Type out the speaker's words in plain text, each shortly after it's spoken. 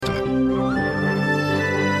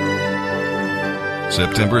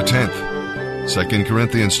September 10th, 2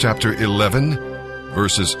 Corinthians chapter 11,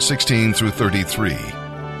 verses 16 through 33.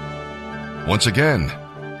 Once again,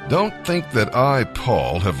 don't think that I,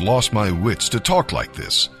 Paul, have lost my wits to talk like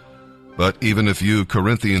this. But even if you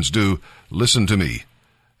Corinthians do, listen to me,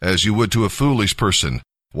 as you would to a foolish person,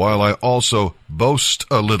 while I also boast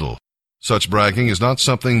a little. Such bragging is not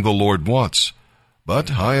something the Lord wants, but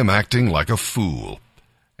I am acting like a fool.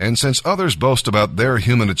 And since others boast about their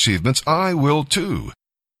human achievements, I will too.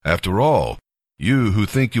 After all, you who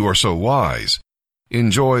think you are so wise,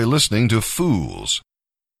 enjoy listening to fools.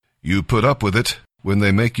 You put up with it when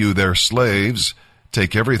they make you their slaves,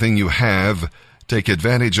 take everything you have, take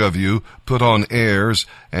advantage of you, put on airs,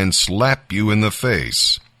 and slap you in the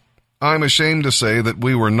face. I'm ashamed to say that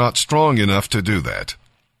we were not strong enough to do that.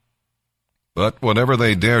 But whatever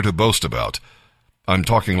they dare to boast about, I'm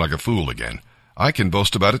talking like a fool again, I can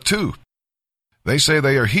boast about it too. They say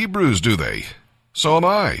they are Hebrews, do they? So am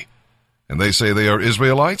I. And they say they are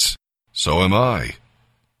Israelites? So am I.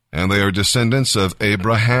 And they are descendants of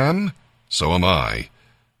Abraham? So am I.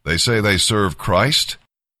 They say they serve Christ?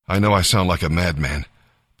 I know I sound like a madman,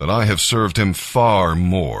 but I have served him far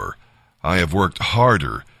more. I have worked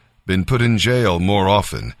harder, been put in jail more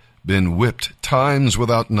often, been whipped times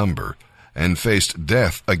without number, and faced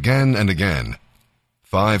death again and again.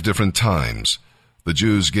 5 different times, the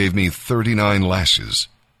Jews gave me 39 lashes.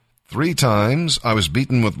 3 times I was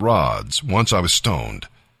beaten with rods. Once I was stoned.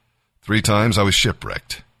 3 times I was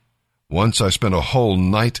shipwrecked. Once I spent a whole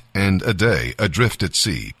night and a day adrift at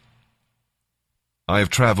sea. I have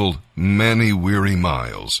traveled many weary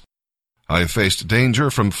miles. I have faced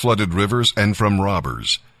danger from flooded rivers and from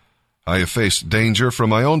robbers. I have faced danger from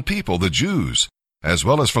my own people, the Jews, as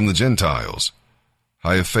well as from the Gentiles.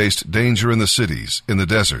 I have faced danger in the cities, in the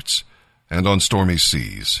deserts, and on stormy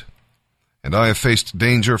seas. And I have faced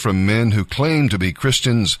danger from men who claim to be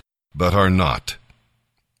Christians, but are not.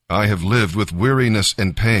 I have lived with weariness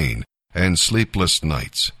and pain, and sleepless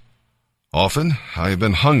nights. Often I have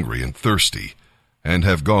been hungry and thirsty, and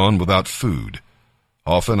have gone without food.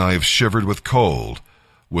 Often I have shivered with cold,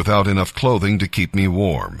 without enough clothing to keep me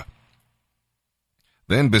warm.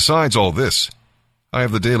 Then, besides all this, I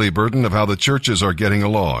have the daily burden of how the churches are getting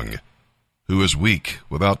along. Who is weak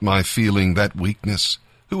without my feeling that weakness?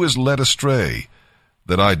 Who is led astray,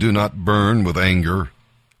 that I do not burn with anger?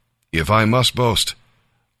 If I must boast,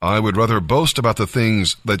 I would rather boast about the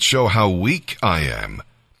things that show how weak I am.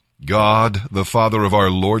 God, the Father of our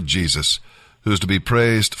Lord Jesus, who is to be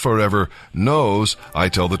praised forever, knows I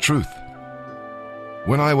tell the truth.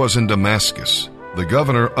 When I was in Damascus, the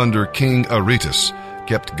governor under King Aretas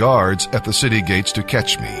kept guards at the city gates to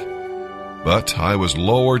catch me. But I was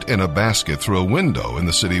lowered in a basket through a window in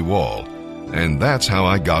the city wall, and that's how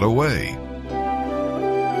I got away.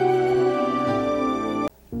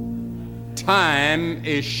 Time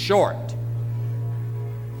is short.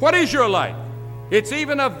 What is your life? It's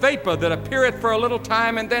even a vapor that appeareth for a little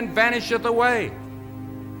time and then vanisheth away.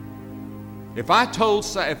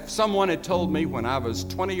 If someone had told me when I was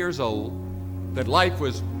 20 years old that life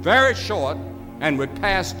was very short and would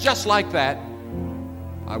pass just like that,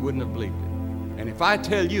 I wouldn't have believed it. And if I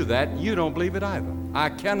tell you that, you don't believe it either. I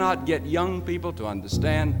cannot get young people to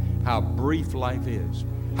understand how brief life is,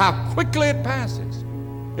 how quickly it passes.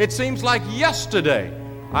 It seems like yesterday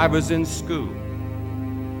I was in school.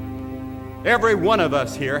 Every one of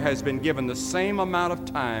us here has been given the same amount of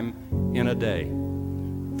time in a day.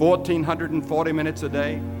 1,440 minutes a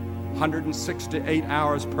day, 168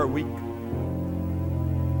 hours per week.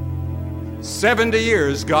 70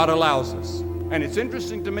 years God allows us. And it's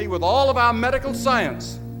interesting to me, with all of our medical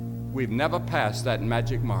science, we've never passed that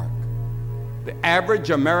magic mark. The average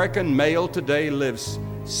American male today lives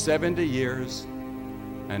 70 years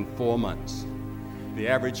and 4 months. The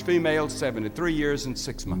average female, 73 years and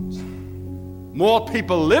 6 months. More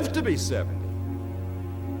people live to be 70,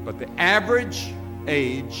 but the average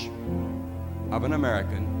age of an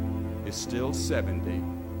American is still 70,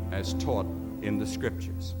 as taught in the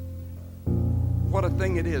scriptures. What a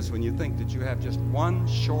thing it is when you think that you have just one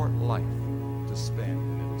short life to spend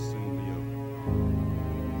and it'll soon be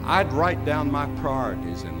over. I'd write down my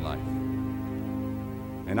priorities in life,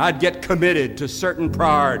 and I'd get committed to certain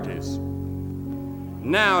priorities.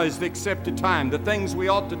 Now is the accepted time. The things we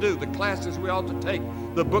ought to do, the classes we ought to take,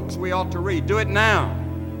 the books we ought to read, do it now.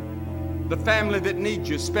 The family that needs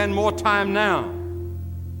you, spend more time now.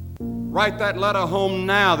 Write that letter home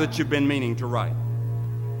now that you've been meaning to write.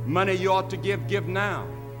 Money you ought to give now.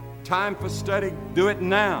 Time for study, do it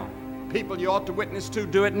now. People you ought to witness to,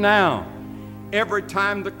 do it now. Every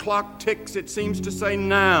time the clock ticks, it seems to say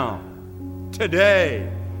now, today.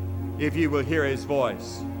 if you will hear his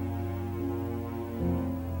voice.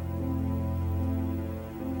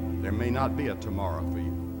 There may not be a tomorrow for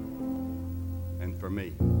you and for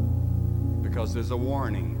me, because there's a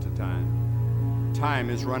warning to time. Time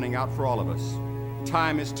is running out for all of us.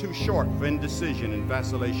 Time is too short for indecision and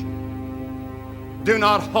vacillation. Do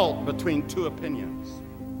not halt between two opinions.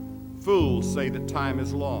 Fools say that time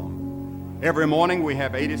is long. Every morning we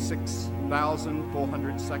have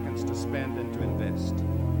 86,400 seconds to spend and to invest.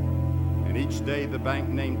 And each day the bank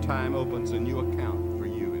named time opens a new account for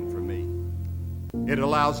you and for me. It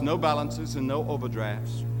allows no balances and no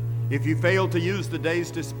overdrafts. If you fail to use the day's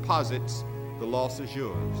deposits, the loss is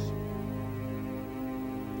yours.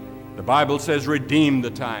 The Bible says, redeem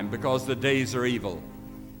the time, because the days are evil,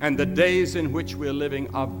 and the days in which we're living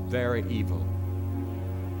are very evil.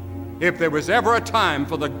 If there was ever a time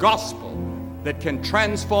for the gospel that can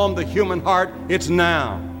transform the human heart, it's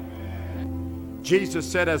now. Jesus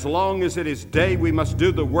said, as long as it is day, we must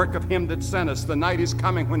do the work of him that sent us. The night is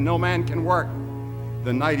coming when no man can work.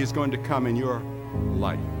 The night is going to come in your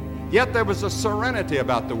life. Yet there was a serenity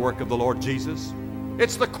about the work of the Lord Jesus.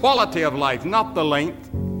 It's the quality of life, not the length.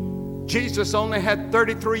 Jesus only had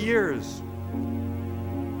 33 years,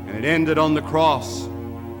 and it ended on the cross.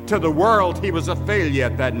 To the world, he was a failure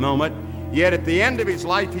at that moment. Yet at the end of his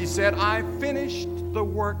life, he said, I finished the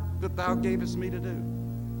work that thou gavest me to do.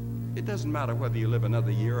 It doesn't matter whether you live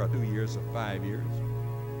another year or 2 years or 5 years.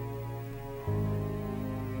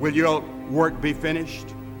 Will your work be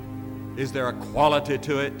finished? Is there a quality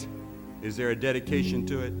to it? Is there a dedication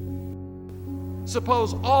to it?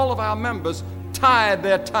 Suppose all of our members tithe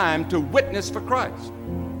their time to witness for Christ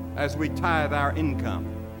as we tithe our income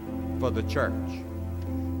for the church.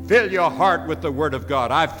 Fill your heart with the Word of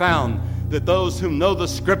God. I've found that those who know the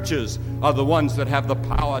Scriptures are the ones that have the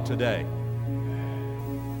power today.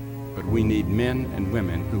 But we need men and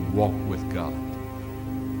women who walk with God.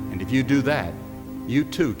 And if you do that, you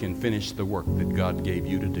too can finish the work that God gave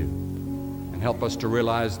you to do, and help us to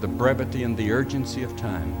realize the brevity and the urgency of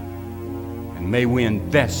time. And may we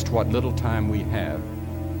invest what little time we have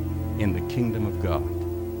in the kingdom of God.